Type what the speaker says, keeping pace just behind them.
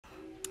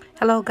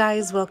Hello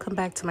guys, welcome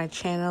back to my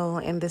channel.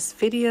 In this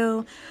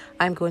video,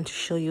 I'm going to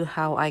show you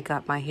how I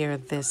got my hair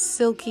this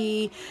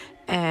silky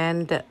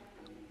and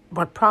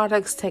what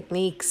products,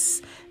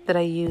 techniques that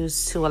I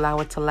use to allow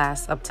it to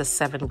last up to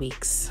 7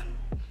 weeks.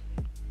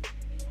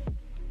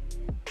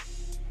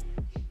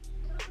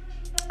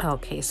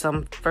 Okay, so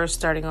I'm first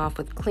starting off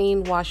with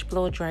clean, wash,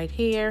 blow dried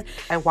hair.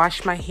 I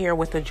wash my hair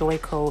with the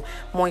Joico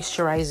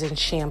moisturizing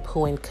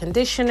shampoo and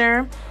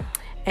conditioner.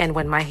 And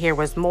when my hair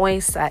was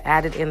moist, I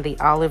added in the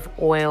olive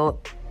oil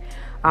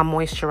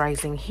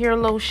moisturizing hair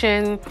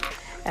lotion,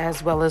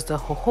 as well as the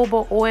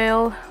jojoba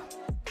oil.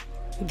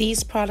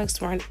 These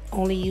products weren't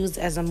only used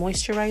as a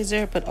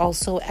moisturizer, but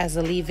also as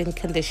a leave-in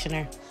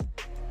conditioner.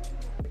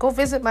 Go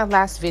visit my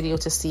last video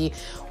to see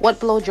what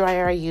blow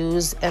dryer I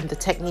use and the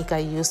technique I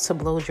use to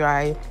blow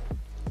dry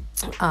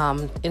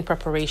in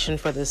preparation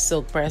for the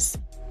silk press.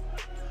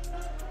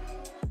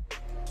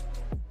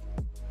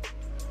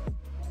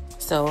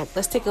 So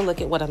let's take a look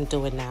at what I'm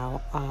doing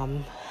now.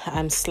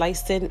 I'm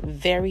slicing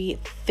very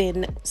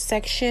thin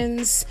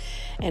sections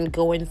and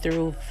going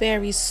through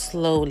very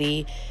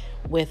slowly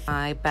with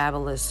my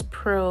BaByliss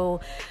Pro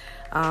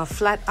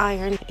flat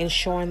iron,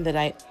 ensuring that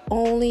I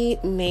only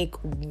make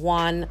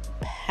one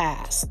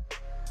pass.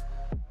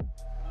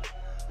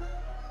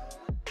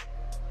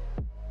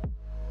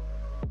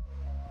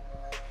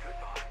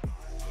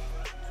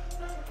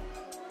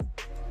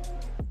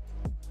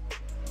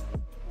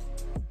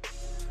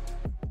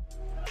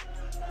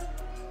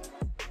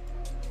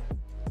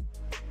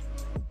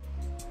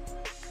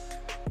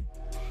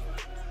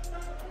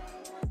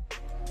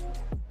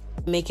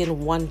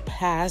 Making one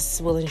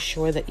pass will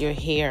ensure that your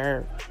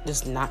hair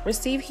does not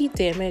receive heat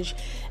damage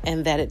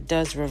and that it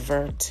does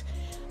revert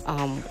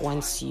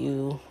once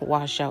you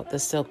wash out the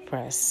silk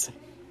press.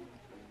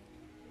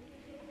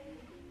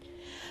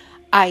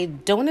 I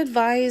don't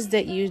advise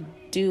that you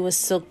do a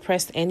silk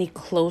press any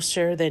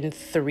closer than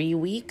 3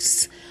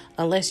 weeks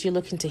unless you're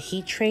looking to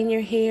heat train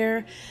your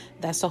hair.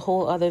 That's a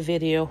whole other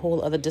video,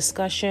 whole other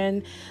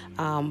discussion.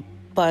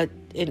 But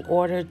in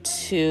order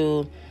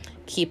to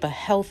keep a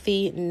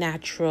healthy,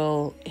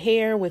 natural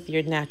hair with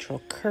your natural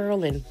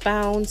curl and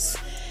bounce,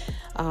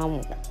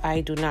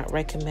 I do not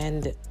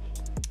recommend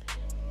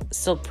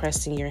silk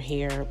pressing your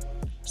hair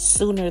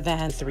sooner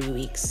than 3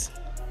 weeks.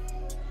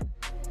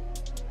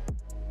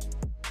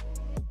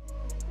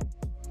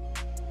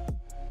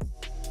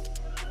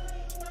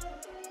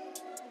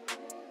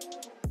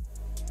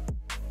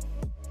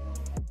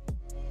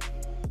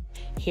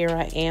 Here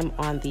I am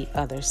on the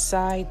other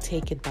side,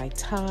 taking my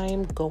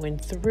time, going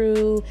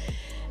through.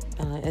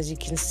 As you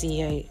can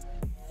see,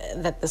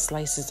 that the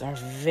slices are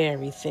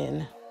very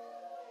thin.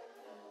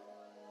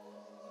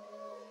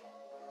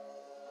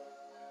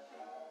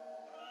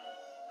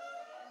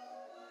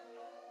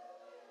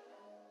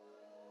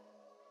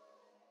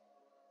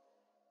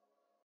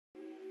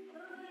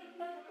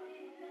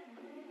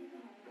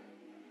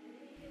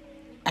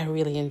 I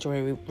really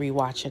enjoy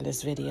rewatching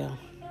this video.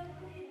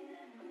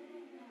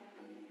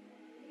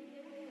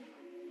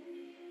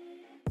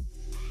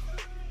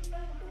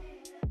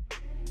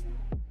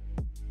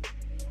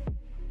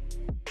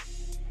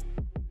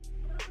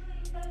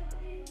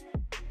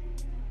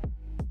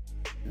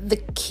 The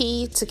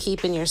key to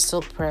keeping your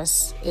silk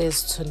press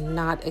is to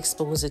not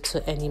expose it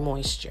to any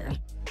moisture.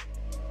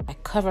 I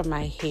cover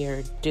my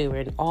hair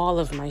during all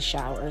of my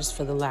showers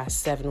for the last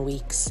 7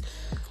 weeks.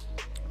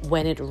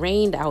 When it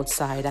rained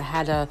outside, I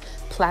had a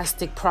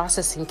plastic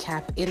processing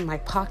cap in my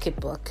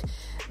pocketbook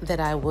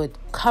that I would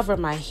cover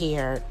my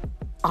hair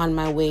on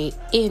my way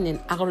in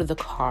and out of the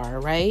car,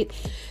 right?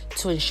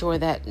 To ensure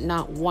that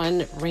not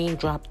one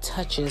raindrop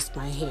touches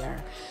my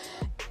hair.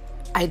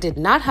 I did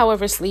not,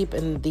 however, sleep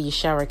in the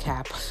shower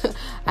cap.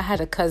 I had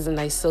a cousin,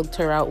 I silked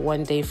her out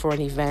one day for an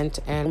event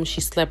and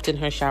she slept in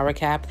her shower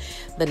cap.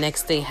 The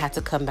next day had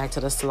to come back to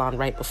the salon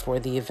right before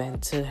the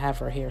event to have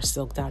her hair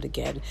silked out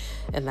again.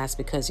 And that's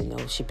because, you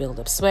know, she built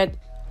up sweat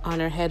on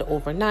her head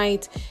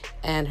overnight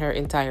and her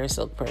entire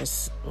silk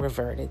press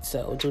reverted.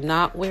 So do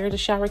not wear the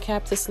shower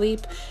cap to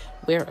sleep.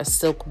 Wear a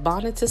silk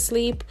bonnet to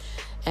sleep.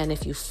 And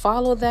if you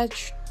follow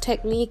that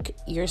technique,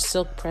 your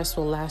silk press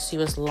will last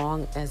you as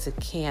long as it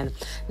can.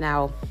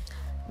 Now,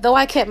 though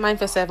I kept mine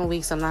for 7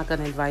 weeks, I'm not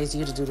going to advise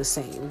you to do the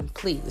same.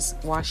 Please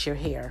wash your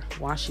hair.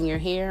 Washing your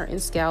hair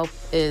and scalp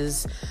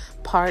is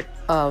part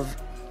of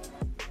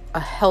a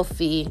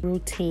healthy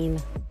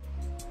routine.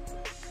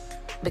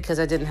 Because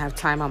I didn't have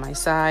time on my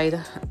side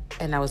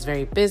and I was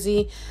very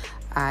busy,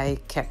 I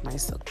kept my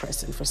silk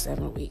pressing for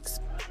 7 weeks.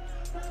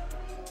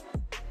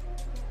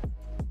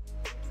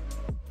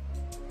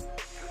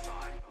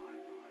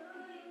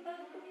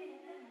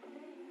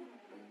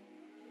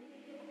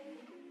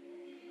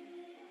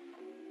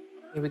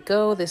 Here we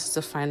go. This is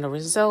the final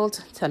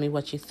result. Tell me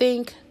what you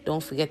think.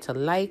 Don't forget to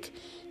like,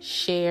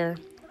 share,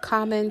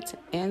 comment,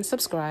 and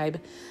subscribe.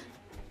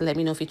 Let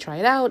me know if you try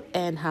it out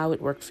and how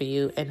it worked for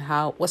you and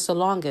what's the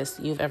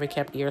longest you've ever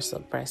kept your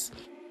silk press.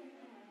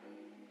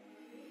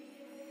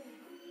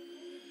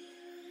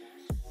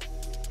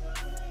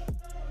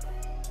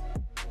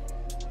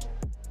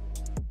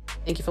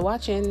 Thank you for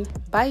watching.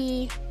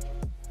 Bye.